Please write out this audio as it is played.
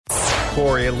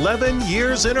for 11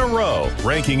 years in a row,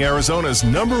 ranking Arizona's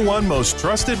 #1 most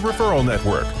trusted referral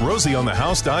network,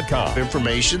 RosieOnTheHouse.com.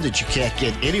 Information that you can't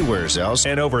get anywhere else.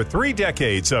 And over 3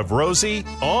 decades of Rosie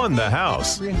on the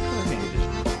House.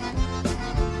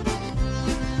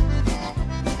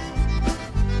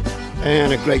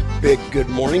 And a great big good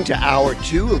morning to hour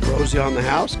 2 of Rosie on the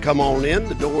House. Come on in,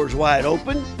 the door's wide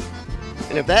open.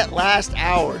 And if that last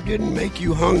hour didn't make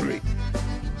you hungry,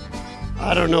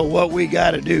 I don't know what we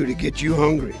got to do to get you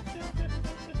hungry.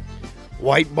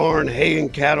 White Barn Hay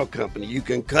and Cattle Company. You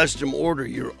can custom order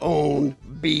your own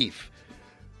beef.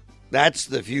 That's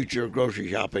the future of grocery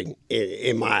shopping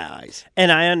in my eyes. And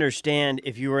I understand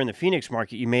if you were in the Phoenix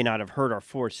market, you may not have heard our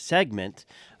 4th segment.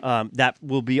 That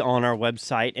will be on our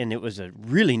website, and it was a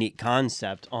really neat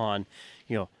concept on,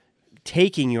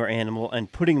 taking your animal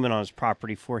and putting him on his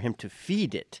property for him to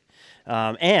feed it.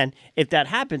 And if that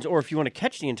happens, or if you want to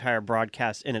catch the entire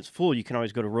broadcast in its full, you can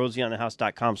always go to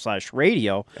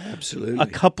rosieonthehouse.com/radio. Absolutely. A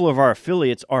couple of our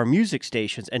affiliates are music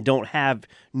stations and don't have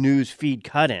news feed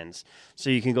cut-ins,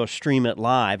 so you can go stream it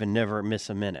live and never miss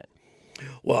a minute.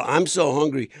 Well, I'm so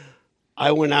hungry.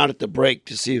 I went out at the break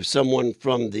to see if someone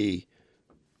from the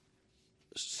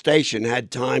station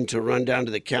had time to run down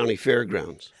to the county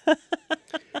fairgrounds.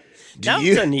 That's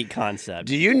a neat concept.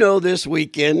 Do you know this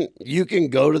weekend you can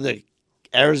go to the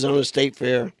Arizona State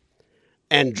Fair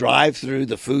and drive through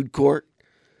the food court?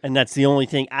 And that's the only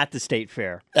thing at the state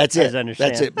fair. That's it. I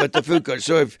understand. That's it. But the food court.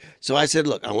 So I said,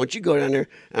 look, I want you to go down there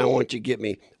and I want you to get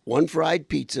me 1 fried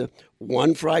pizza,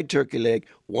 1 fried turkey leg,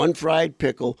 1 fried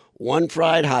pickle, 1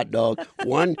 fried hot dog,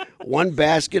 one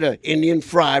basket of Indian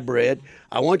fry bread.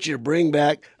 I want you to bring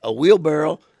back a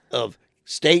wheelbarrow of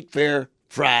State Fair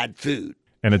fried food.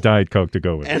 And a Diet Coke to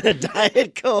go with it. And a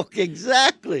Diet Coke,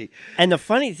 exactly. And the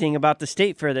funny thing about the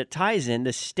state fair that ties in,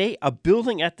 a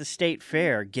building at the state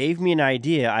fair gave me an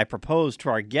idea I proposed to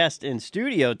our guest in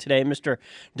studio today, Mr.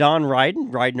 Don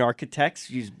Ryden Architects.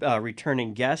 He's a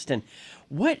returning guest. And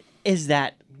what is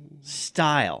that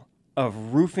style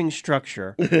of roofing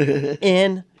structure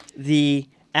in the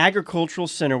agricultural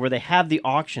center where they have the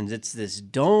auctions? It's this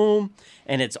dome,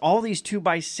 and it's all these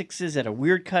 2x6s at a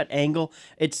weird cut angle.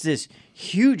 It's this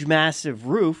huge, massive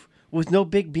roof with no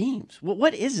big beams.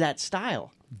 What is that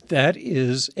style? That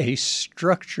is a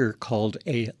structure called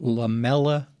a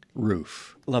lamella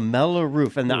roof. Lamella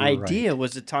roof. And the idea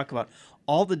was to talk about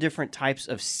all the different types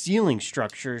of ceiling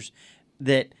structures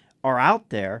that are out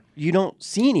there you don't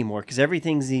see anymore because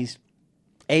everything's these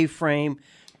A-frame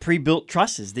pre-built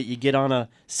trusses that you get on a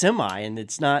semi, and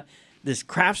it's not this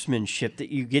craftsmanship that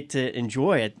you get to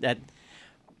enjoy at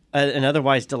an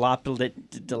otherwise dilapidated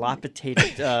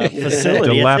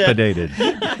facility. Dilapidated.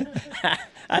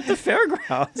 At the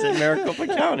fairgrounds in Maricopa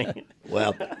County.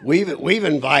 Well, we've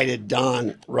invited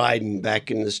Don Ryden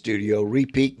back in the studio,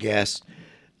 repeat guest,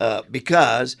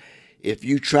 because if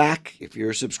you're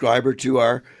a subscriber to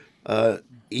our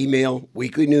email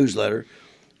weekly newsletter,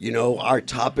 our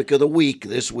topic of the week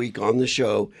this week on the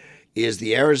show is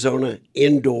the Arizona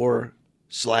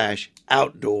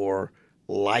indoor/outdoor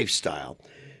lifestyle.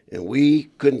 And we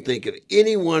couldn't think of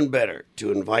anyone better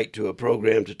to invite to a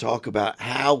program to talk about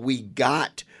how we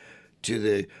got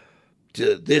to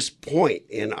this point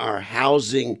in our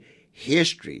housing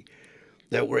history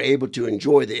that we're able to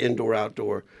enjoy the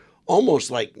indoor-outdoor almost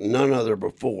like none other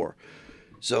before.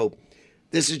 So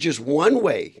this is just one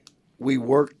way we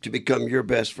work to become your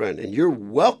best friend. And you're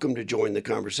welcome to join the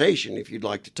conversation if you'd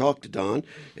like to talk to Don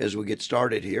as we get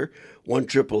started here.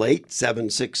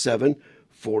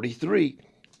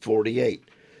 1-888-767-4348.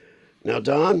 Now,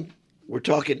 Don, we're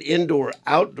talking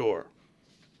indoor-outdoor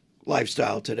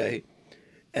lifestyle today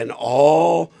and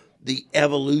all the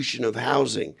evolution of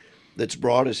housing that's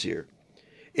brought us here.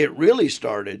 It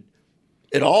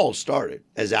all started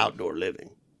as outdoor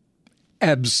living.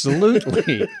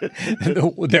 Absolutely.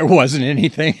 There wasn't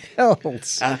anything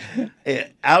else.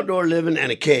 Outdoor living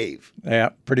and a cave. Yeah,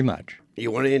 pretty much. You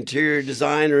want to interior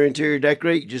design or interior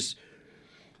decorate, you just...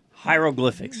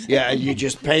 Hieroglyphics. Yeah, you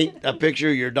just paint a picture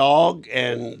of your dog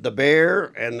and the bear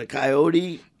and the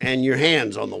coyote and your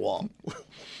hands on the wall.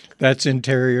 That's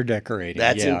interior decorating.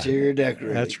 That's interior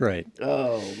decorating. That's right.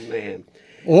 Oh, man.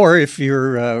 Or if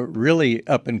you're really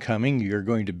up and coming, you're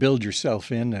going to build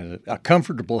yourself in a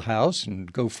comfortable house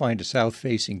and go find a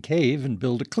south-facing cave and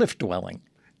build a cliff dwelling.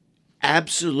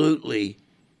 Absolutely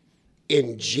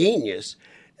ingenious.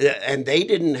 And they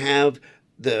didn't have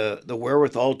the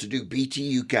wherewithal to do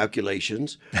BTU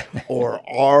calculations or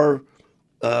our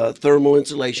thermal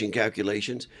insulation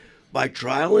calculations. By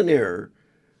trial and error,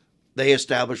 they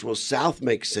established, well, south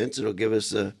makes sense. It'll give us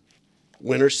the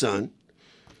winter sun.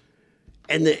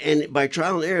 And by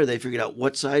trial and error, they figured out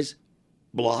what size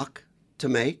block to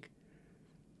make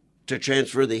to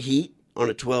transfer the heat on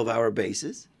a 12-hour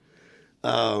basis.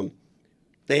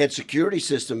 They had security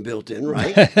system built in,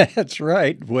 right? That's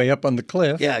right, way up on the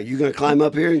cliff. Yeah, you going to climb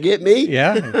up here and get me?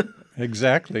 Yeah,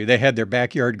 exactly. They had their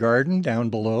backyard garden down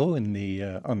below in the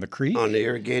on the creek. On the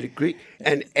irrigated creek.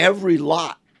 And every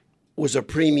lot was a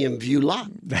premium view lot.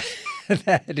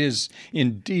 That is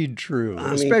indeed true,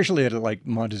 especially at like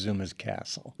Montezuma's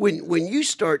castle. When you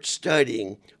start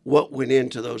studying what went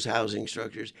into those housing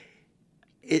structures,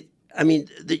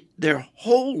 their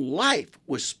whole life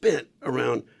was spent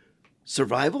around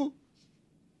survival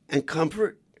and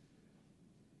comfort,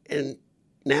 and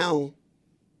now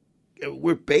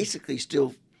we're basically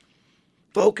still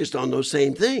focused on those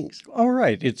same things. All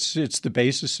right, it's the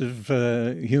basis of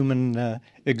human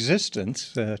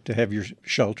existence to have your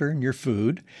shelter and your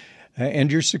food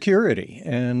and your security.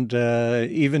 And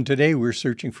even today, we're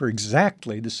searching for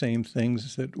exactly the same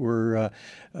things that were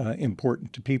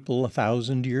important to people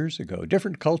 1,000 years ago.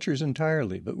 Different cultures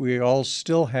entirely, but we all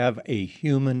still have a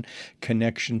human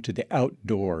connection to the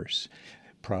outdoors,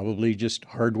 probably just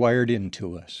hardwired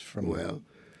into us from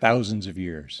thousands of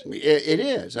years. It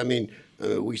is. I mean,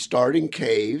 we start in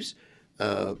caves.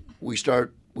 We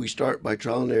start by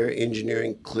trial and error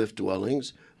engineering cliff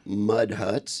dwellings, mud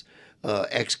huts,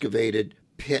 excavated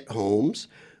pit homes,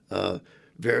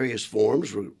 various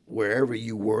forms wherever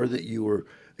you were that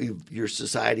your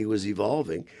society was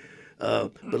evolving.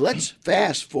 But let's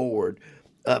fast forward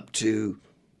up to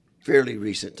fairly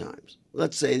recent times.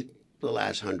 Let's say the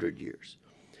last 100 years.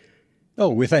 Oh,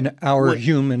 within our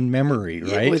human memory,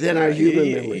 right? Yeah, within our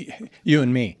human memory. You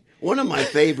and me. One of my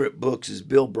favorite books is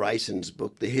Bill Bryson's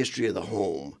book, The History of the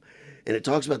Home. And it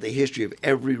talks about the history of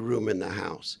every room in the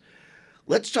house.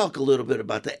 Let's talk a little bit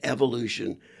about the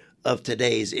evolution of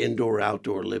today's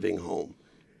indoor-outdoor living home.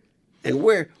 And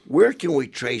where can we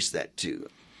trace that to?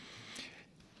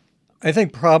 I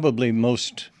think probably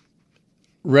most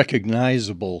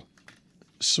recognizable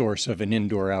source of an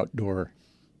indoor-outdoor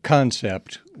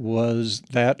concept was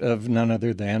that of none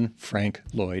other than Frank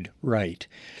Lloyd Wright.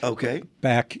 Okay.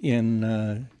 Back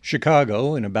in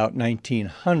Chicago in about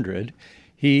 1900,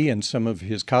 he and some of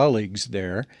his colleagues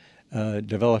there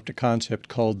developed a concept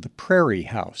called the Prairie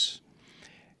House.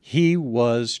 He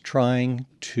was trying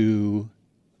to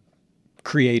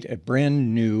create a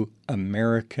brand new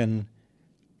American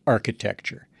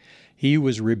architecture. He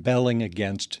was rebelling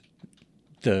against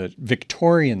the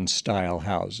Victorian-style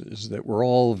houses that were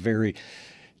all very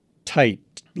tight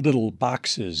little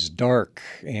boxes, dark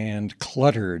and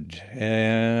cluttered,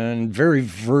 and very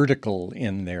vertical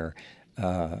in their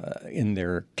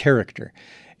character.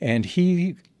 And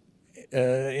he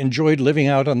enjoyed living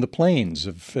out on the plains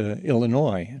of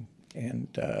Illinois and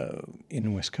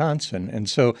in Wisconsin. And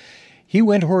so he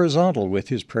went horizontal with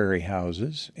his prairie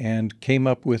houses and came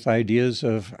up with ideas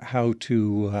of how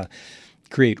to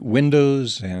create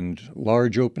windows and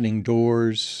large opening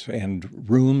doors and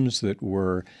rooms that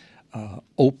were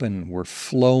open, were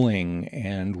flowing,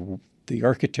 and the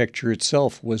architecture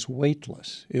itself was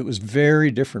weightless. It was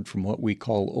very different from what we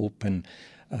call open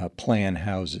plan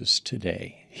houses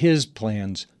today. His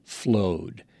plans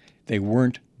flowed. They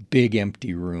weren't big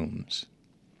empty rooms.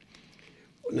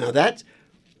 Now that's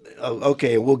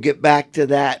okay. We'll get back to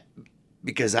that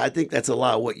because I think that's a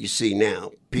lot of what you see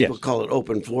now. People call it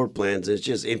open floor plans. It's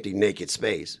just empty, naked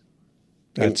space.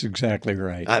 That's exactly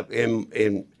right.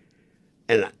 And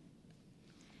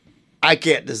I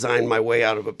can't design my way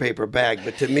out of a paper bag,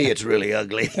 but to me, it's really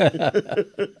ugly.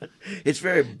 It's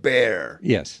very bare.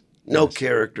 Yes. No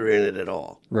character in it at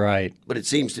all. Right. But it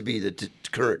seems to be the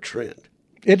current trend.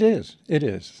 It is. It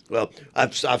is. Well,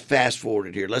 I've fast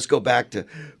forwarded here. Let's go back to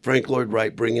Frank Lloyd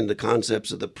Wright bringing the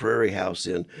concepts of the Prairie House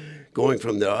in, going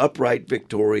from the upright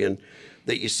Victorian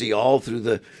that you see all through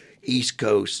the East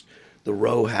Coast, the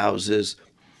row houses,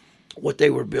 what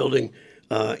they were building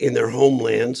in their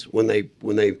homelands when they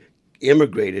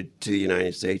immigrated to the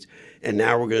United States. And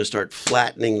now we're going to start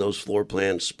flattening those floor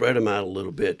plans, spread them out a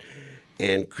little bit,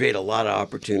 and create a lot of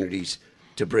opportunities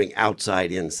to bring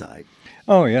outside inside.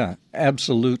 Oh, yeah,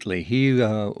 absolutely. He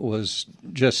was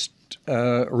just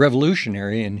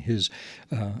revolutionary in his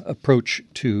approach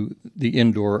to the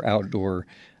indoor-outdoor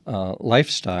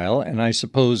lifestyle, and I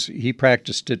suppose he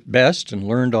practiced it best and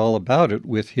learned all about it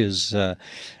with his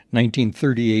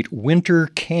 1938 winter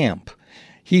camp.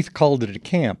 He called it a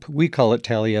camp. We call it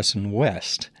Taliesin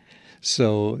West.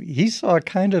 So he saw it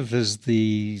kind of as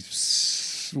the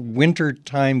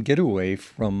wintertime getaway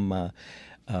from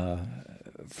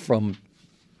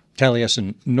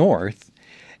Taliesin North.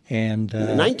 And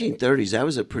in the 1930s, that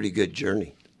was a pretty good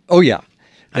journey. Oh, yeah.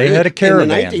 They had a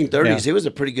caravan. In the 1930s, it was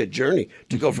a pretty good journey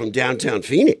to go from downtown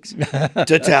Phoenix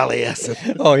to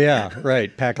Taliesin. Oh yeah,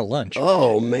 right. Pack a lunch.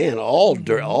 Oh man, all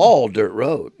dirt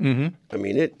road. Mm-hmm. I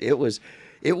mean, it was,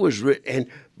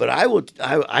 but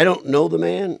I don't know the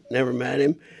man, never met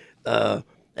him,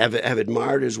 have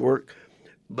admired his work,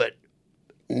 but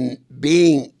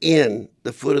being in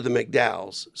the foot of the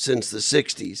McDowells since the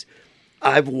 60s,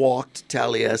 I've walked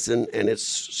Taliesin and its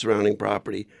surrounding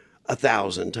property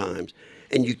 1,000 times,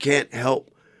 and you can't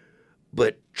help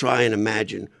but try and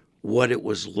imagine what it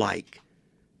was like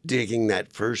digging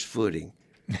that first footing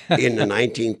in the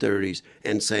 1930s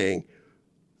and saying,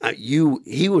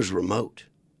 he was remote.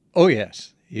 Oh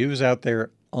yes, he was out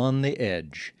there on the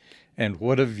edge, and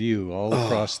what a view all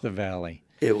across the valley.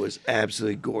 It was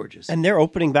absolutely gorgeous. And they're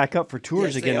opening back up for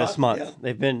tours again this month. Yeah.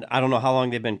 They've been, I don't know how long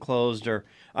they've been closed, or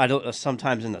I don't.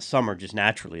 Sometimes in the summer, just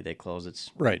naturally they close.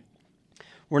 Right.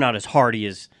 We're not as hardy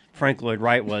as Frank Lloyd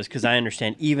Wright was, because I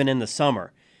understand even in the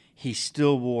summer, he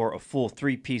still wore a full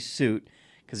 3-piece suit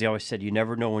because he always said you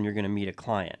never know when you're going to meet a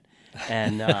client.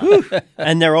 And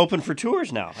and they're open for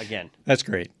tours now again. That's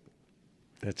great.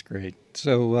 That's great.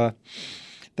 So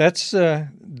that's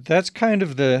kind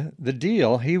of the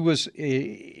deal. He was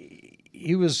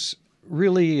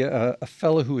really a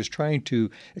fellow who was trying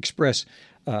to express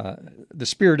the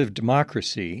spirit of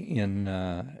democracy in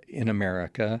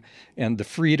America and the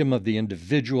freedom of the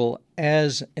individual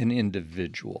as an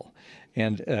individual.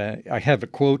 And I have a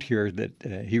quote here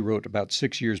that he wrote about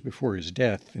 6 years before his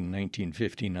death in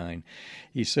 1959.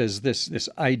 He says this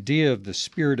idea of the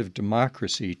spirit of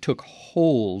democracy took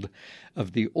hold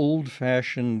of the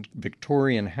old-fashioned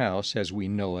Victorian house as we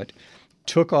know it,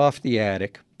 took off the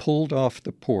attic, pulled off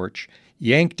the porch,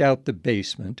 yanked out the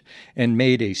basement, and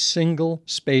made a single,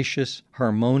 spacious,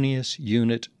 harmonious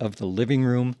unit of the living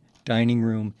room, dining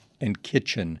room, and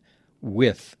kitchen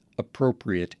with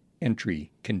appropriate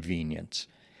entry convenience.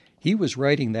 He was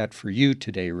writing that for you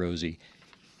today, Rosie.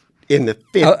 In the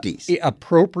 50s.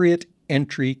 Appropriate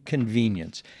entry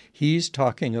convenience. He's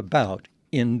talking about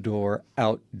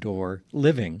indoor-outdoor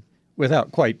living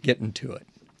without quite getting to it.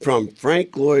 From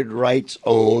Frank Lloyd Wright's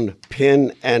own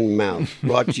pen and mouth,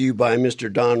 brought to you by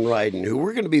Mr. Don Ryden, who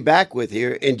we're going to be back with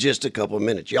here in just a couple of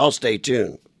minutes. Y'all stay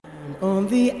tuned. On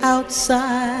the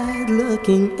outside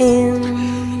looking in.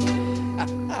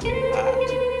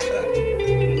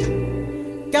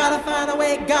 Gotta find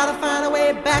a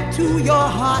way back to your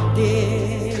heart,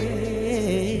 dear.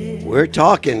 We're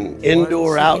talking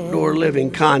indoor-outdoor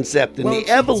living concept and the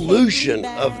evolution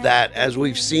of that as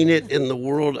we've seen it in the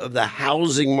world of the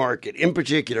housing market, in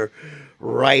particular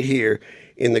right here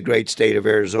in the great state of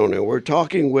Arizona. We're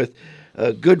talking with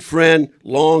a good friend,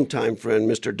 longtime friend,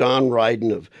 Mr. Don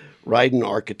Ryden of Ryden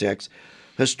Architects,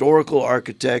 historical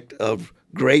architect of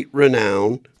great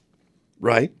renown,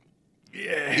 right?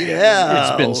 Yeah.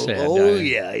 It's been said.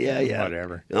 Yeah.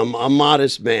 Whatever. I'm a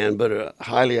modest man, but a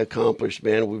highly accomplished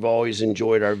man. We've always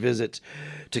enjoyed our visits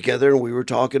together, and we were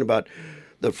talking about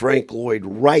the Frank Lloyd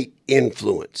Wright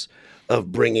influence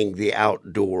of bringing the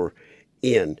outdoor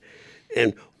in.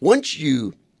 And once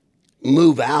you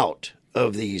move out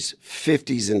of these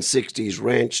 50s and 60s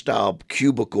ranch-style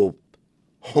cubicle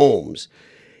homes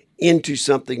into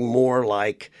something more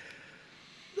like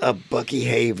a Bucky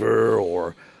Haver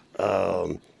or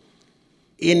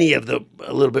any of the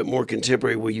a little bit more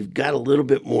contemporary where you've got a little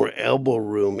bit more elbow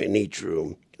room in each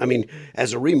room. I mean,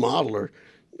 as a remodeler,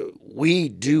 we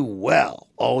do well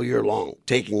all year long,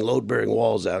 taking load-bearing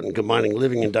walls out and combining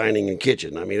living and dining and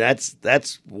kitchen. I mean,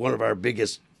 that's one of our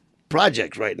biggest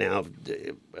projects right now,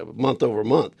 month over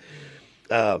month.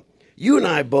 You and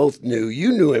I both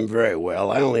you knew him very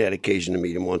well. I only had occasion to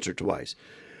meet him once or twice.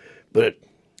 But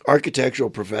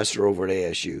architectural professor over at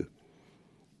ASU.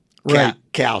 Right.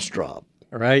 Cal Straub.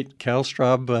 Right. Cal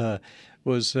Straub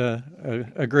was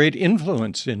a great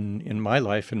influence in my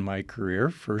life and my career.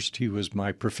 First, he was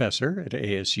my professor at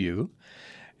ASU,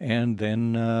 and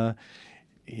then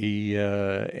he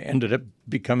ended up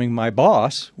becoming my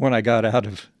boss when I got out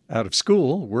of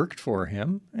school, worked for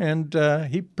him, and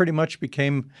he pretty much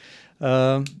became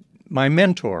my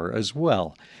mentor as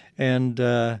well. And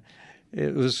he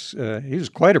was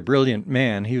quite a brilliant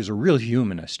man. He was a real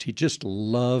humanist. He just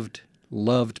loved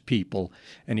people,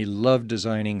 and he loved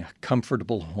designing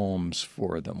comfortable homes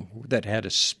for them that had a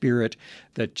spirit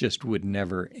that just would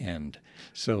never end.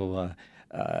 So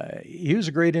he was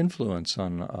a great influence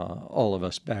on all of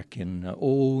us back in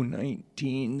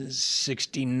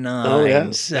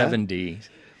 1969, 70.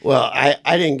 Well,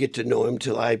 I didn't get to know him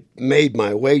till I made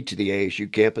my way to the ASU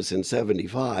campus in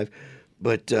 75,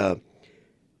 but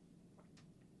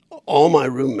all my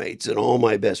roommates and all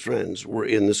my best friends were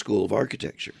in the School of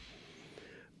Architecture.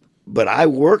 But I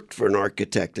worked for an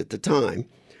architect at the time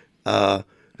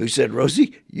who said,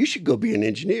 Rosie, you should go be an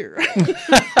engineer.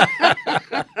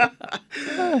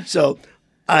 So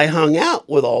I hung out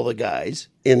with all the guys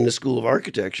in the School of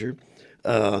Architecture,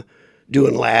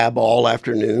 doing lab all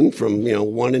afternoon from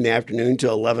 1 in the afternoon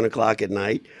till 11 o'clock at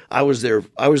night. I was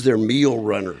their meal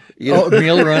runner. Oh,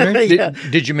 meal runner! Yeah.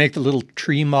 Did you make the little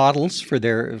tree models for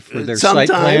their Sometimes, site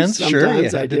plans? Sure, you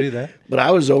sometimes I had to did. do that. But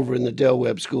I was over in the Del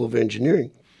Webb School of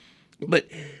Engineering. But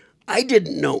I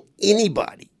didn't know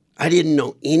anybody. I didn't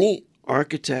know any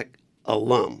architect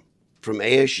alum from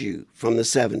ASU from the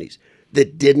 70s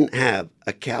that didn't have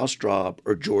a Cal Straub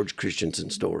or George Christensen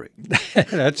story.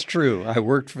 That's true. I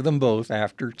worked for them both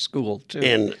after school too.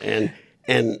 And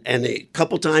a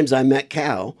couple times I met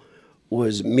Cal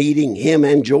was meeting him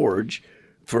and George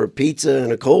for a pizza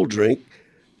and a cold drink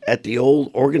at the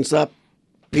old Oregon Stop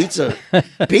pizza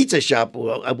shop.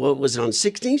 What was it, on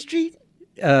 16th Street?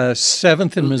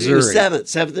 7th in Missouri.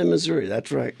 7th in Missouri.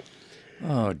 That's right.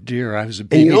 Oh dear, I was a And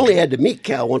baby. you only had to meet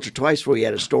Cal once or twice before you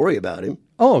had a story about him.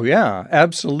 Oh yeah,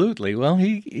 absolutely. Well,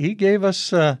 he gave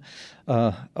us a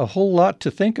whole lot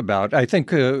to think about. I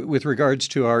think with regards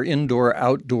to our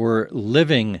indoor-outdoor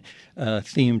living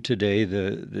theme today,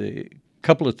 the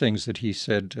couple of things that he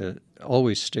said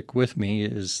always stick with me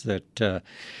is that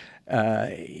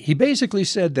he basically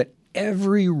said that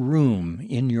every room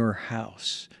in your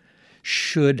house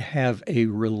should have a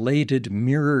related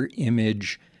mirror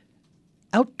image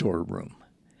outdoor room.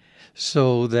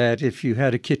 So that if you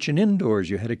had a kitchen indoors,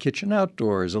 you had a kitchen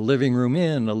outdoors, a living room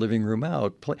in, a living room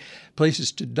out,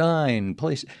 places to dine,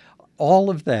 all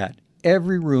of that.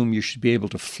 Every room you should be able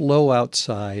to flow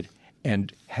outside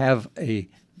and have a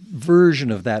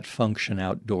version of that function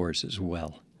outdoors as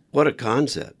well. What a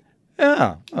concept.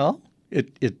 Yeah, well,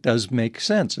 it does make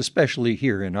sense, especially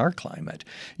here in our climate.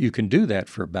 You can do that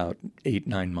for about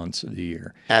 8-9 months of the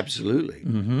year. Absolutely.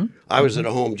 Mm-hmm. I was at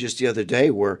a home just the other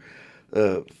day where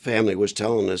family was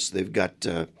telling us they've got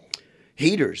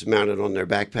heaters mounted on their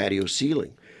back patio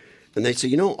ceiling. And they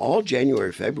say, all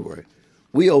January, February,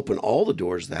 we open all the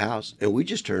doors of the house and we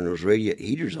just turn those radiant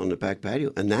heaters on the back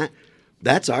patio. And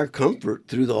that's our comfort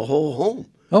through the whole home.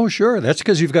 Oh, sure. That's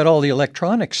because you've got all the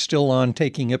electronics still on,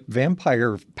 taking up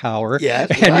vampire power. Yeah,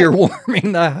 that's and right. You're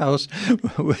warming the house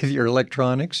with your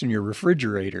electronics and your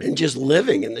refrigerator. And just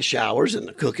living in the showers and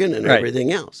the cooking and Right.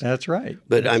 everything else. That's right.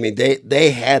 But I mean,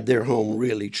 they had their home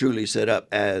really, truly set up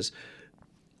as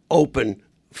open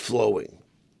flowing.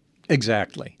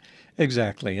 Exactly.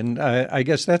 And I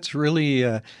guess that's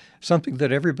really something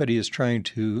that everybody is trying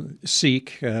to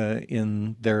seek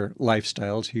in their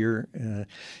lifestyles here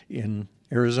in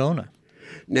Arizona.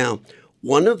 Now,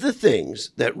 one of the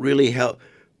things that really helps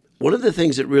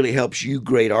you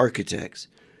great architects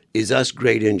is us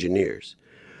great engineers,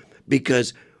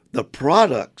 because the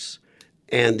products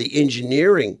and the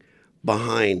engineering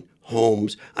behind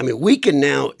homes. I mean, we can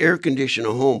now air condition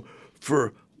a home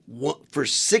for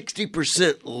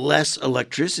 60% less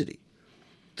electricity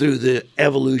through the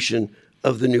evolution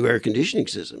of the new air conditioning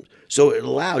systems. So it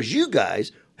allows you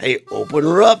guys, hey, open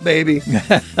her up, baby.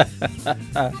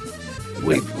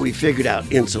 We figured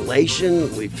out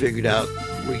insulation. We figured out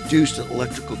reduced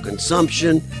electrical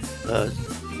consumption.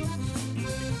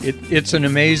 It's an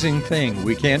amazing thing.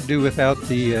 We can't do without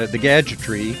the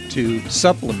gadgetry to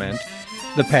supplement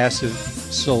the passive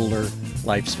solar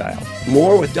lifestyle.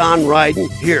 More with Don Ryden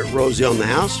here at Rosie on the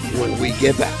House when we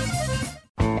get back.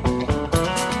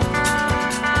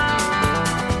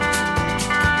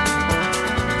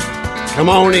 Come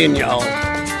on in, y'all.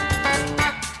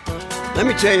 Let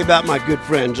me tell you about my good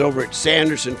friends over at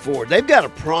Sanderson Ford. They've got a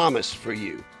promise for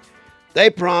you. They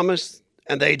promise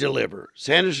and they deliver.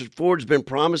 Sanderson Ford's been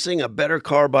promising a better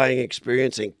car buying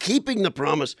experience and keeping the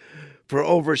promise for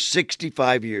over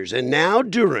 65 years. And now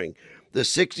during the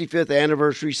 65th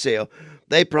anniversary sale,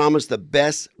 they promise the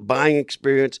best buying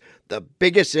experience, the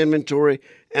biggest inventory,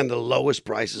 and the lowest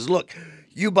prices. Look,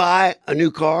 you buy a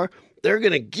new car, they're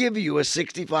going to give you a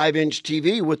 65-inch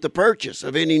TV with the purchase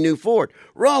of any new Ford.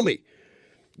 Romy,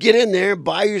 get in there and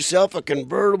buy yourself a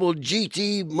convertible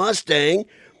GT Mustang.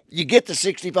 You get the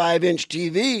 65-inch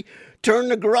TV, turn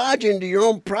the garage into your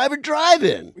own private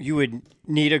drive-in. You would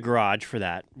need a garage for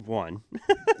that, one.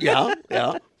 Yeah.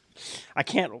 I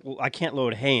can't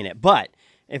load hay in it, but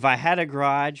if I had a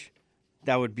garage,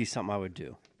 that would be something I would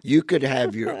do. You could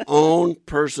have your own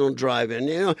personal drive-in.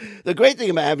 You know, the great thing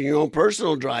about having your own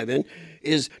personal drive-in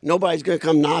is nobody's going to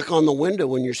come knock on the window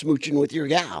when you're smooching with your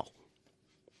gal.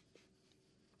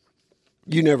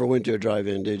 You never went to a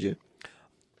drive-in, did you?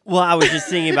 Well, I was just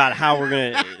thinking about how we're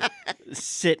going to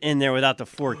sit in there without the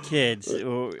 4 kids.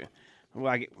 Well,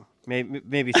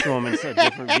 maybe throw them in a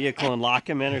different vehicle and lock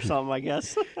them in or something, I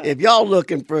guess. If y'all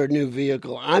looking for a new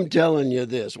vehicle, I'm telling you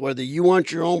this, whether you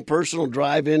want your own personal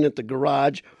drive-in at the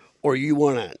garage or you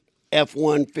want an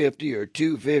F-150 or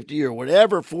 250 or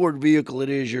whatever Ford vehicle it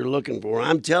is you're looking for,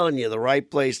 I'm telling you the right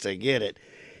place to get it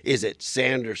is at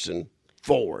Sanderson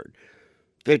Ford.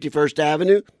 51st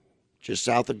Avenue, just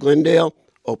south of Glendale,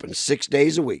 open 6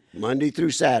 days a week, Monday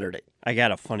through Saturday. I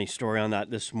got a funny story on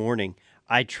that this morning.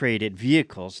 I traded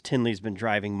vehicles. Tinley's been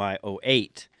driving my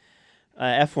 08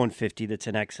 F-150 that's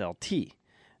an XLT.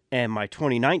 And my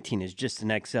 2019 is just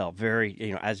an XL,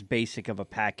 very, as basic of a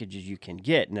package as you can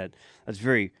get. And that's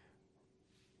very,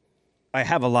 I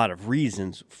have a lot of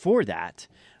reasons for that.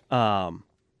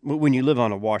 When you live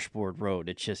on a washboard road,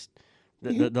 it's just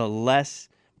the less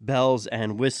bells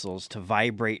and whistles to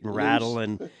vibrate and rattle.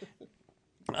 And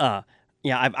I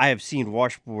have seen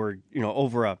washboard,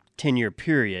 over a 10-year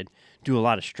period do a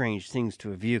lot of strange things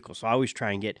to a vehicle. So I always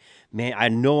try and I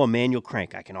know a manual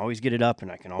crank. I can always get it up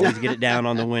and I can always get it down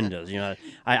on the windows.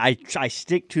 I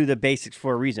stick to the basics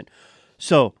for a reason.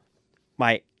 So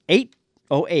my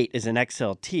 808 is an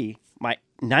XLT. My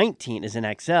 19 is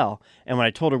an XL. And when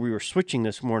I told her we were switching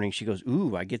this morning, she goes,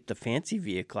 "Ooh, I get the fancy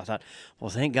vehicle." I thought,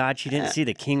 well, thank God she didn't see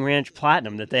the King Ranch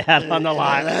Platinum that they had on the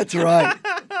lot. That's right.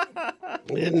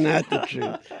 Isn't that the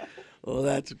truth? Well,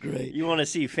 that's great. You want to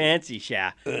see fancy,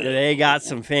 Sha. They got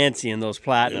some fancy in those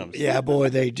Platinums. Yeah, boy,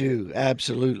 they do.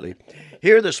 Absolutely.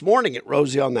 Here this morning at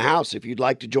Rosie on the House, if you'd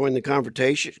like to join the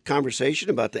conversation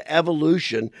about the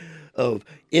evolution of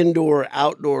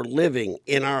indoor-outdoor living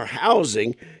in our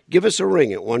housing, give us a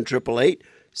ring at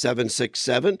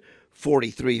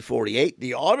 1-888-767-4348.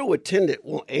 The auto attendant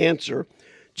will answer.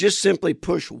 Just simply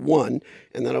push 1,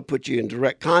 and that'll put you in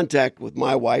direct contact with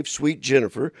my wife, Sweet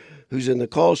Jennifer, who's in the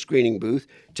call screening booth,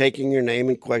 taking your name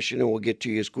and question, and we'll get to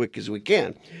you as quick as we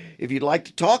can. If you'd like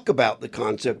to talk about the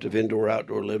concept of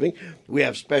indoor-outdoor living, we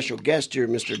have special guest here,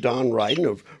 Mr. Don Ryden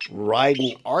of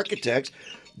Ryden Architects.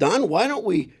 Don, why don't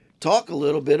we talk a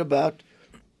little bit about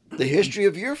the history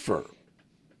of your firm?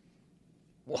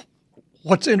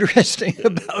 What's interesting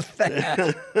about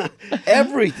that?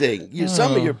 Everything.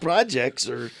 Some of your projects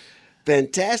are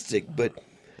fantastic, but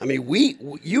I mean,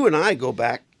 you and I go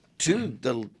back to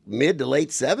the mid to late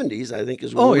 70s, I think,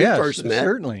 is when we first met.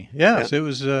 Certainly. Yes, yeah. It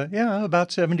was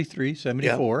about 73,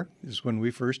 74 is when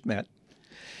we first met.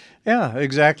 Yeah,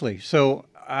 exactly. So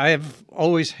I've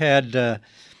always had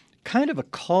kind of a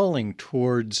calling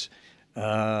towards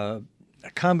a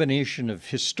combination of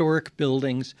historic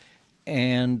buildings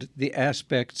and the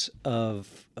aspects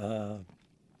of,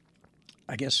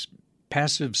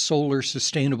 passive solar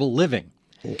sustainable living.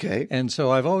 Okay. And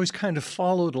so I've always kind of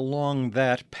followed along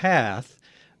that path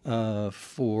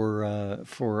for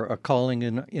a calling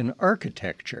in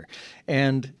architecture.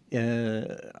 And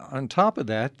on top of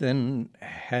that, then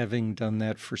having done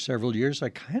that for several years, I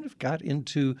kind of got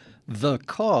into the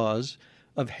cause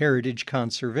of heritage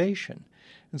conservation.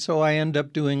 And so I end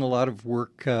up doing a lot of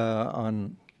work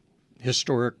on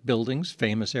historic buildings,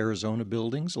 famous Arizona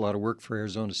buildings, a lot of work for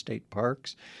Arizona State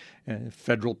Parks,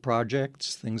 federal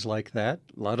projects, things like that,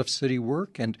 a lot of city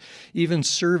work, and even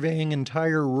surveying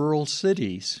entire rural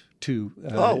cities to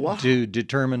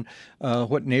determine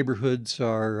what neighborhoods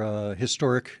are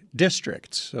historic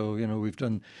districts. So, we've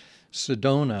done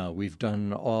Sedona, we've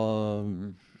done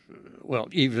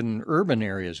even urban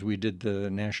areas. We did the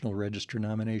National Register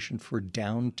nomination for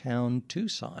downtown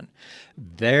Tucson.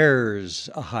 There's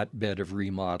a hotbed of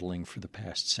remodeling for the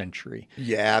past century.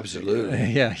 Yeah,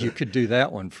 absolutely. Yeah, you could do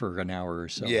that one for an hour or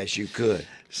so. Yes, you could.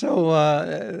 So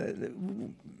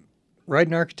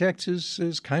Ryden Architects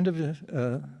is kind of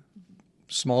a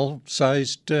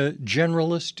small-sized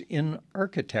generalist in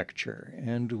architecture,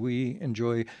 and we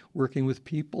enjoy working with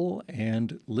people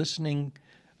and listening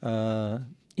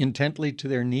intently to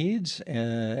their needs.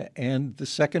 And the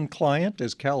second client,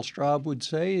 as Cal Straub would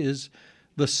say, is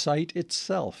the site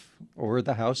itself or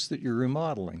the house that you're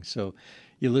remodeling. So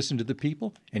you listen to the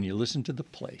people and you listen to the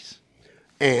place.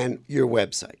 And your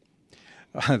website.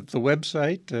 The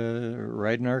website,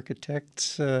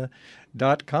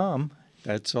 rydenarchitects.com.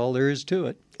 That's all there is to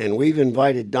it. And we've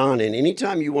invited Don in.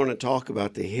 Anytime you want to talk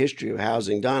about the history of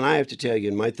housing, Don, I have to tell you,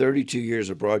 in my 32 years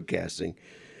of broadcasting,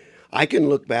 I can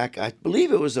look back, I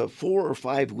believe it was a 4 or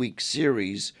 5 week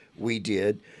series we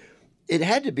did. It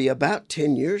had to be about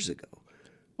 10 years ago.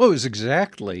 Well, it was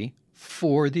exactly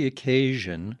for the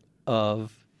occasion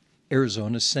of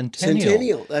Arizona's centennial.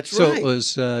 Centennial, that's so right. So it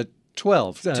was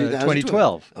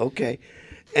 2012. Okay.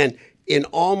 And In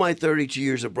all my 32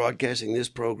 years of broadcasting this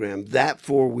program, that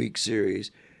 4-week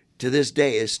series to this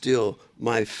day is still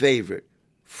my favorite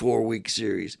 4-week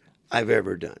series I've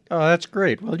ever done. Oh, that's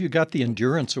great. Well, you got the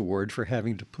Endurance Award for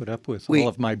having to put up with all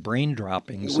of my brain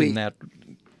droppings in that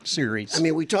series. I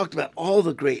mean, we talked about all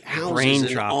the great houses Brain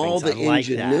and all droppings, the I like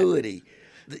that. ingenuity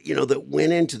that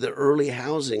went into the early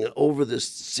housing over this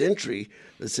century,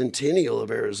 the centennial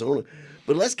of Arizona.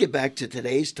 But let's get back to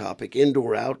today's topic,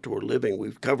 indoor-outdoor living.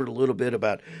 We've covered a little bit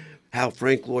about how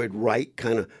Frank Lloyd Wright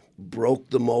kind of broke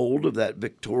the mold of that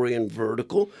Victorian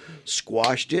vertical,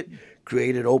 squashed it,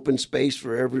 created open space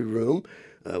for every room.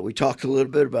 We talked a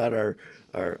little bit about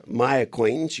my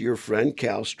acquaintance, your friend,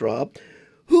 Cal Straub.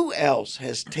 Who else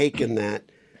has taken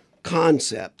that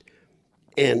concept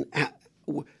and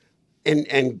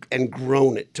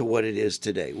grown it to what it is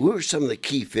today? Who are some of the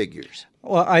key figures?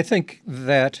 Well, I think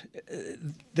that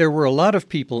there were a lot of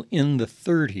people in the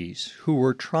 30s who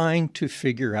were trying to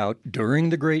figure out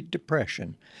during the Great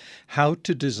Depression how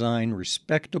to design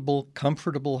respectable,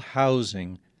 comfortable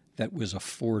housing that was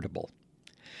affordable.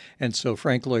 And so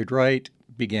Frank Lloyd Wright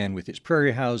began with his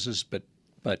prairie houses, but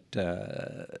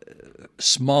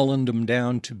smallened them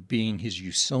down to being his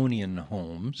Usonian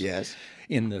homes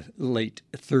in the late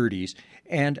 30s.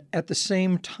 And at the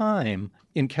same time,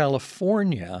 in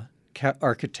California,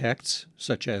 architects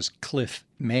such as Cliff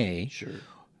May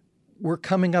were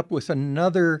coming up with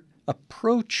another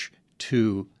approach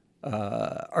to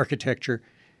architecture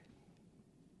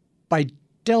by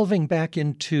delving back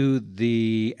into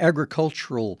the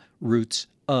agricultural roots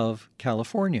of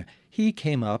California. He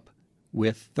came up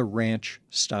with the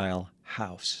ranch-style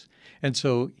house. And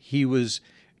so he was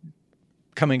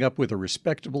coming up with a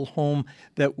respectable home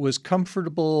that was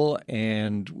comfortable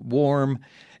and warm,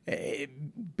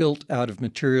 built out of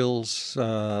materials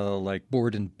like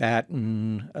board and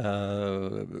batten,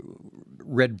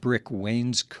 red brick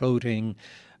wainscoting,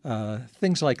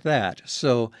 things like that,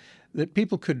 so that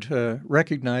people could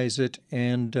recognize it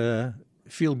and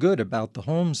feel good about the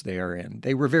homes they are in.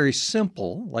 They were very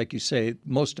simple, like you say,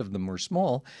 most of them were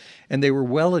small, and they were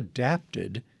well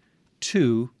adapted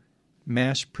to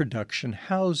mass production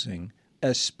housing,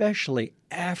 especially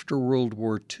after World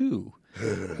War II,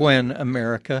 when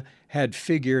America had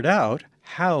figured out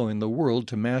how in the world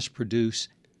to mass produce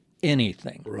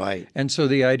anything. Right. And so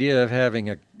the idea of having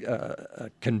a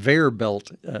conveyor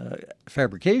belt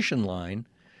fabrication line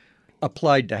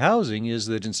applied to housing is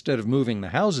that instead of moving the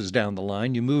houses down the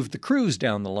line, you move the crews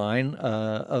down the line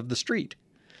of the street.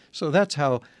 So that's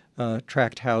how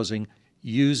tract housing,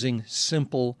 using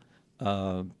simple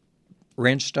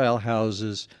ranch-style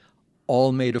houses,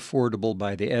 all made affordable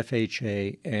by the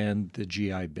FHA and the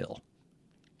GI Bill.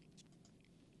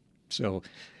 So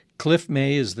Cliff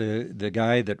May is the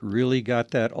guy that really got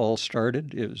that all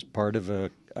started. It was part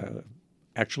of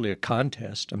actually a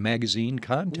contest, a magazine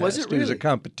contest. Was it really? It was a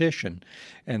competition,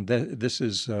 and this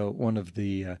is one of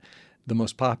the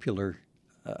most popular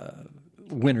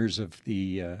winners of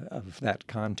that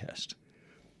contest.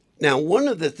 Now, one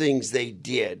of the things they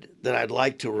did that I'd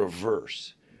like to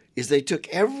reverse is they took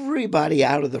everybody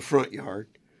out of the front yard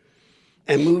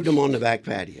and moved them on the back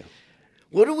patio.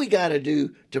 What do we got to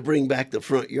do to bring back the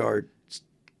front yard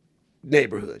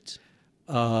neighborhoods?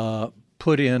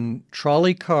 Put in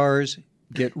trolley cars,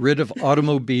 get rid of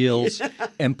automobiles,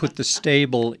 and put the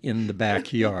stable in the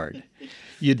backyard.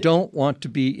 You don't want to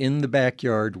be in the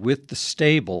backyard with the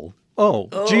stable. Oh.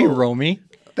 Gee, Romy,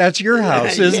 that's your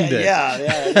house, isn't it?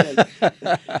 Yeah.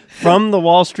 From the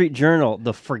Wall Street Journal,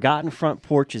 the forgotten front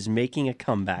porch is making a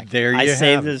comeback. There you I have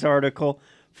saved it. this article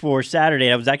for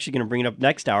Saturday. I was actually going to bring it up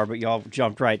next hour, but y'all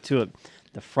jumped right to it.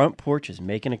 The front porch is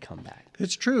making a comeback.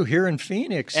 It's true here in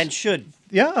Phoenix. And should.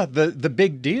 Yeah, the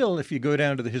big deal, if you go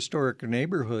down to the historic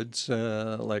neighborhoods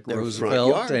like Their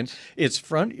Roosevelt, front and yards. it's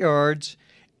front yards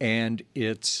and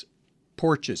it's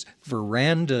porches,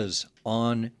 verandas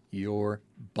on your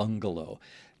bungalow.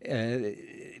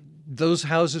 Those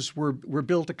houses were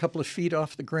built a couple of feet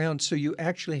off the ground, so you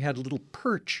actually had a little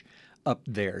perch up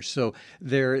there. So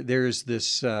there's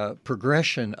this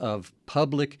progression of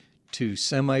public to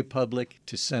semi-public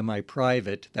to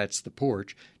semi-private, that's the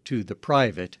porch, to the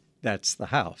private, that's the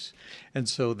house. And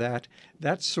so that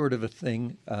sort of a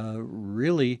thing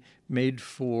really made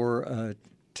for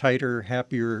tighter,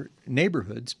 happier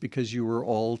neighborhoods because you were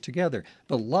all together.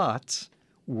 The lots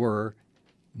were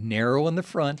narrow in the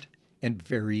front and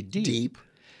very deep.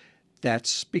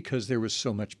 That's because there was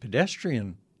so much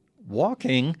pedestrian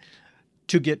walking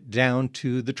to get down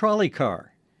to the trolley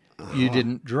car. You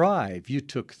didn't drive, you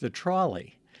took the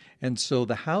trolley. And so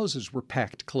the houses were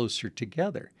packed closer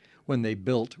together. when they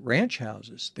built ranch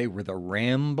houses. They were the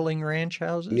rambling ranch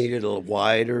houses. Needed a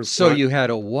wider So front. you had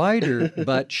a wider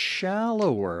but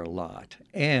shallower lot.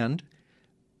 And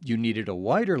you needed a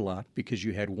wider lot because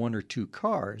you had one or two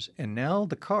cars. And now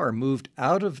the car moved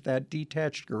out of that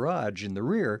detached garage in the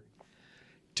rear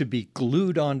to be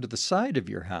glued onto the side of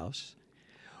your house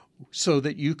so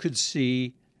that you could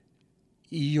see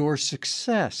your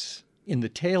success in the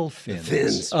tail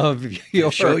fins of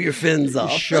your... Show your fins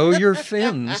off. Show your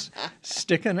fins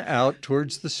sticking out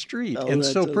towards the street. Oh, and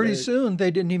that's so pretty hilarious. soon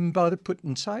they didn't even bother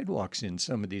putting sidewalks in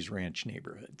some of these ranch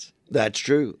neighborhoods. That's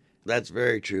true. That's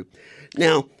very true.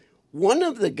 Now, one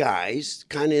of the guys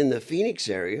kind of in the Phoenix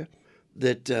area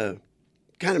that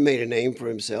kind of made a name for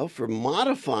himself for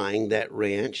modifying that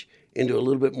ranch into a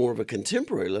little bit more of a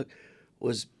contemporary look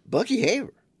was Bucky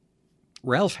Haver.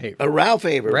 Ralph Haver. Ralph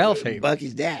Haver. Ralph Haver.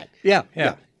 Bucky's dad. Yeah,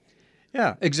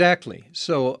 exactly.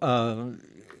 So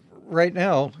right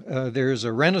now there's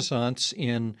a renaissance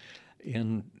in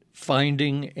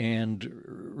finding and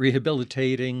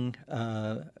rehabilitating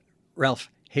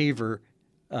Ralph Haver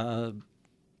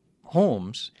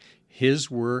homes.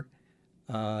 His were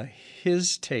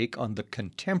his take on the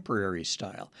contemporary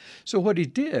style. So what he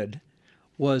did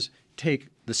was take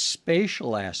the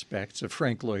spatial aspects of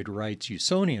Frank Lloyd Wright's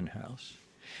Usonian house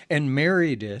and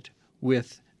married it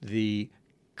with the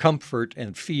comfort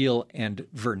and feel and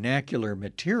vernacular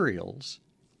materials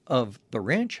of the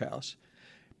ranch house,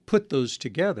 put those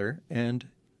together and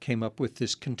came up with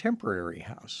this contemporary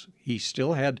house. He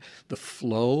still had the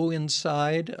flow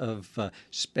inside of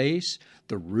space.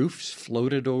 The roofs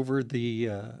floated over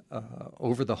the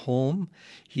home.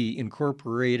 He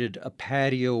incorporated a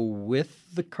patio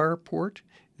with the carport,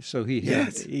 so he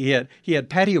had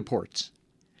patio ports.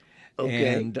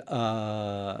 Okay. And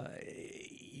a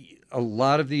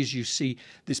lot of these you see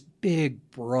this big,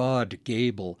 broad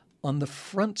gable on the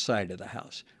front side of the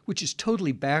house, which is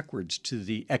totally backwards to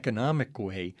the economic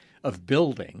way of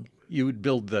building. You would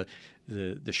build the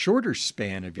shorter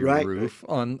span of your roof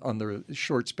on the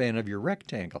short span of your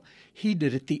rectangle. He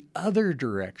did it the other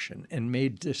direction and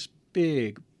made this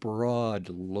big, broad,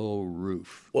 low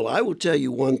roof. Well, I will tell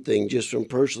you one thing just from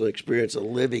personal experience of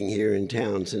living here in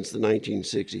town since the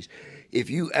 1960s.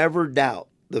 If you ever doubt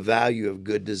the value of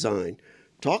good design,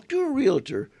 talk to a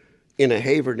realtor in a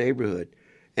Haver neighborhood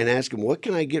and ask him, what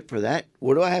can I get for that?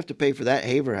 What do I have to pay for that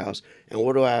Haver house? And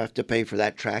what do I have to pay for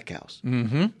that track house?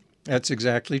 Mm-hmm. That's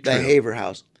exactly true. The Haver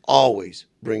house always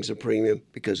brings a premium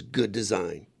because good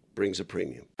design brings a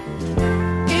premium.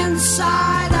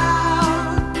 Inside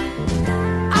out,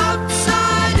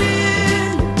 outside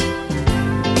in,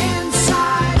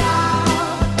 inside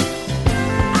out,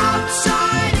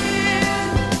 outside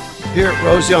in. Here at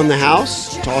Rosie on the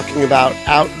House, talking about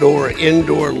outdoor,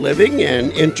 indoor living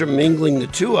and intermingling the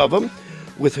two of them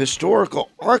with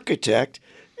historical architect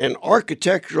and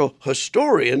architectural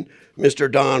historian,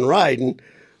 Mr. Don Ryden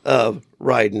of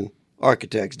Ryden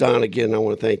Architects. Don, again, I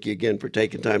want to thank you again for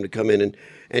taking time to come in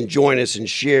and join us and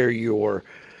share your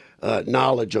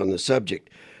knowledge on the subject.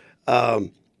 I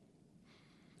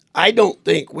don't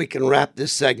think we can wrap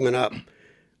this segment up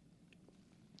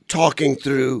talking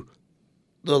through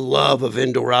the love of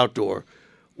indoor-outdoor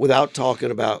without talking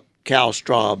about Cal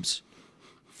Straub's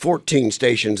 14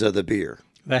 Stations of the Beer.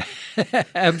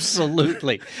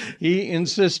 Absolutely. He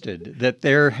insisted that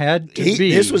there had to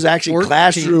be... This was actually 14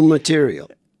 classroom material.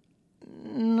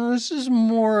 No, this is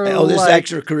more This like...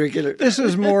 extracurricular? This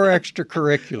is more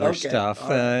extracurricular Okay, stuff. all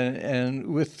right.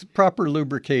 And with proper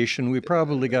lubrication, we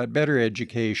probably got better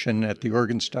education at the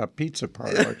Organ Stop Pizza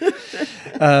Parlor.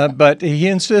 But he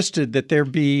insisted that there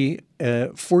be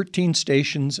 14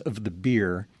 stations of the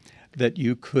beer that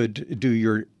you could do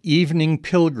your evening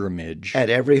pilgrimage At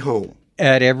every home.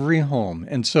 at every home.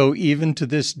 And so even to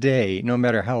this day, no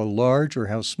matter how large or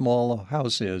how small a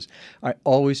house is, I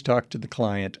always talk to the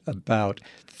client about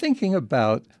thinking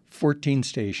about 14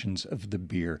 stations of the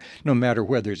beer, no matter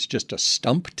whether it's just a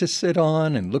stump to sit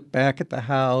on and look back at the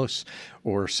house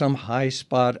or some high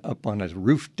spot up on a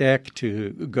roof deck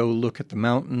to go look at the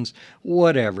mountains,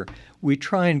 whatever. We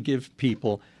try and give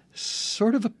people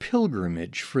sort of a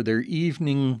pilgrimage for their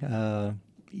evening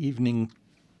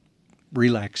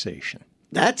relaxation.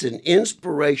 That's an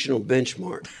inspirational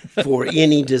benchmark for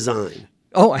any design.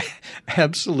 Oh,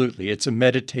 absolutely. It's a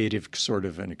meditative sort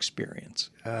of an experience.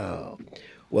 Oh.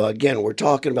 Well, again, we're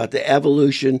talking about the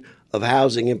evolution of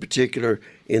housing in particular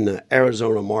in the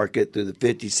Arizona market through the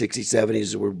 50s,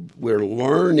 60s, 70s. We're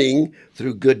learning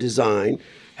through good design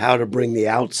how to bring the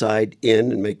outside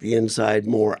in and make the inside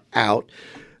more out.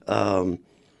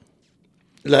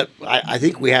 I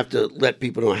think we have to let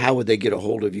people know how would they get a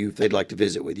hold of you if they'd like to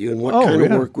visit with you, and what kind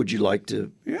of work would you like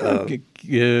to?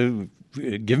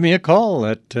 Give me a call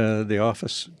at the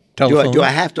office telephone. Do I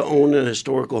have to own a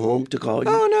historical home to call you?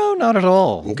 Oh no, not at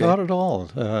all. Okay. Not at all.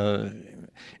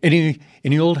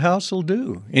 Any old house will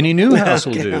do. Any new house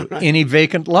will do. Right. Any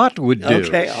vacant lot would do.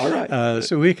 Okay, all right.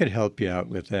 So we could help you out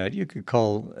with that. You could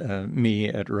call me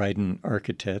at Ryden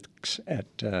Architects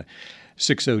at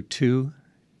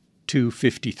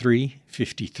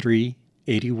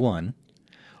 602-253-5381,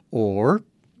 or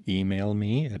email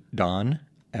me at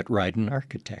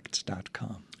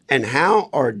don@rydenarchitects.com. And how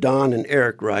are Don and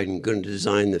Eric Ryden going to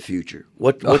design the future?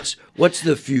 What's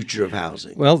the future of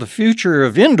housing? Well, the future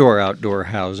of indoor-outdoor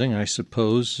housing, I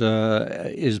suppose,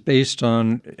 is based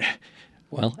on,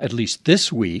 well, at least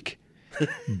this week.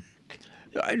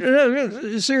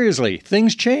 Seriously,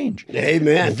 things change.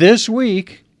 Amen. This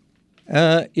week,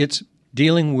 it's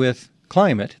dealing with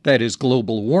climate, that is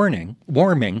global warming.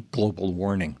 Global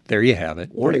warming. There you have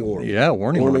it. Warning. Yeah,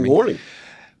 warning.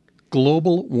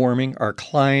 Global warming. Our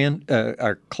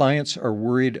clients are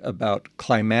worried about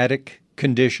climatic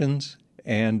conditions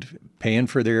and paying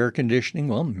for their air conditioning.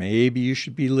 Well, maybe you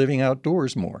should be living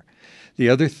outdoors more. The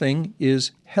other thing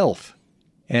is health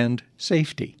and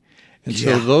safety. And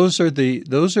so those are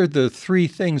the three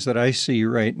things that I see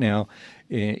right now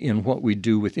in what we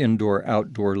do with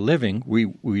indoor-outdoor living.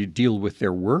 We deal with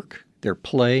their work, their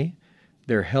play,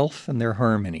 their health, and their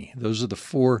harmony. Those are the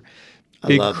four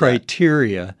big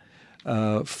criteria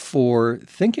for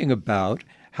thinking about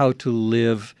how to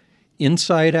live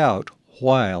inside out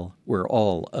while we're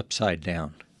all upside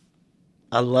down.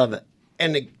 I love it.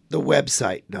 And the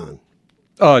website, Don?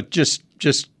 Just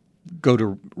go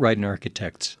to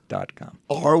RydenArchitects.com.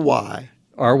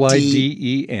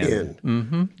 RYDEN.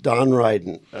 Mm-hmm. Don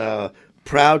Ryden.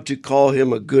 Proud to call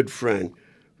him a good friend.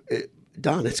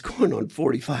 Don, it's going on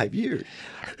 45 years.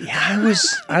 Yeah,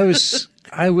 I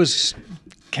was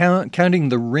counting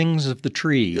the rings of the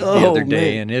tree the other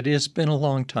day, and it has been a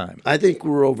long time. I think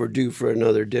we're overdue for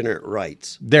another dinner at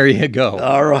Wright's. There you go.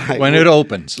 All right. When it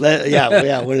opens. When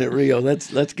it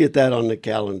reopens. Let's get that on the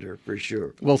calendar for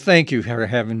sure. Well, thank you for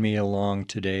having me along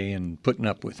today and putting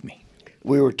up with me.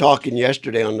 We were talking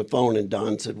yesterday on the phone, and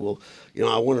Don said, well,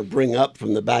 I want to bring up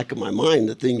from the back of my mind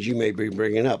the things you may be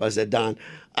bringing up. I said, Don,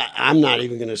 I'm not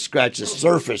even going to scratch the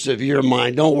surface of your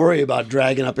mind. Don't worry about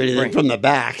dragging up anything from the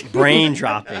back. Brain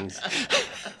droppings.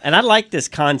 And I like this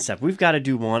concept. We've got to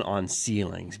do one on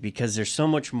ceilings because there's so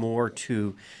much more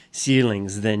to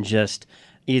ceilings than just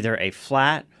either a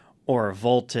flat or a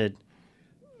vaulted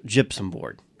gypsum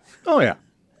board. Oh, yeah.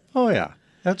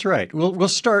 That's right. We'll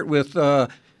start with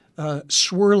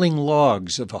swirling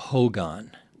logs of a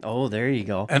hogan. Oh, there you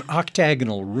go. An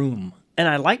octagonal room. And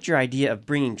I liked your idea of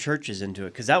bringing churches into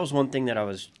it because that was one thing that I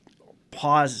was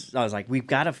paused. I was like, we've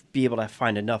got to be able to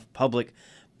find enough public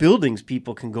buildings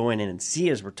people can go in and see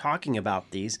as we're talking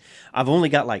about these. I've only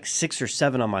got like 6 or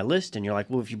 7 on my list, and you're like,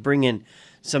 well, if you bring in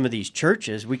some of these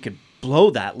churches, we could blow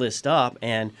that list up,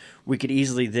 and we could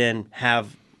easily then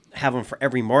have them for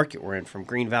every market we're in, from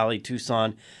Green Valley,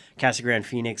 Tucson, Casa Grande,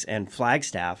 Phoenix, and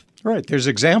Flagstaff. Right. There's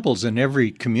examples in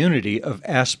every community of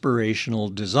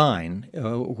aspirational design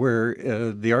where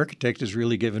the architect is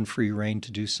really given free rein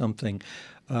to do something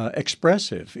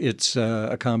expressive. It's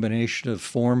a combination of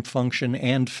form, function,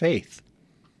 and faith.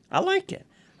 I like it.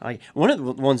 One of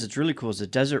the ones that's really cool is the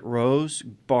Desert Rose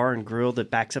Bar and Grill that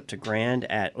backs up to Grand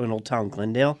in Old Town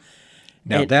Glendale.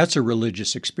 Now, that's a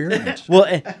religious experience. Well,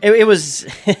 it was.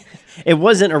 It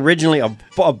wasn't originally a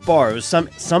bar. It was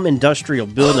some industrial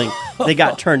building. They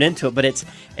got turned into it, but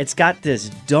it's got this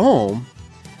dome.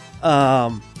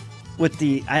 With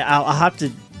the I'll have to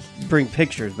bring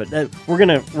pictures, but we're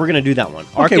gonna do that one.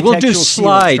 Okay, we'll do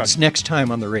slides next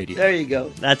time on the radio. There you go.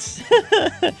 That's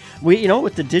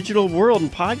with the digital world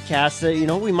and podcasts,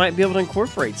 we might be able to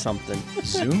incorporate something.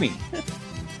 Zoomy.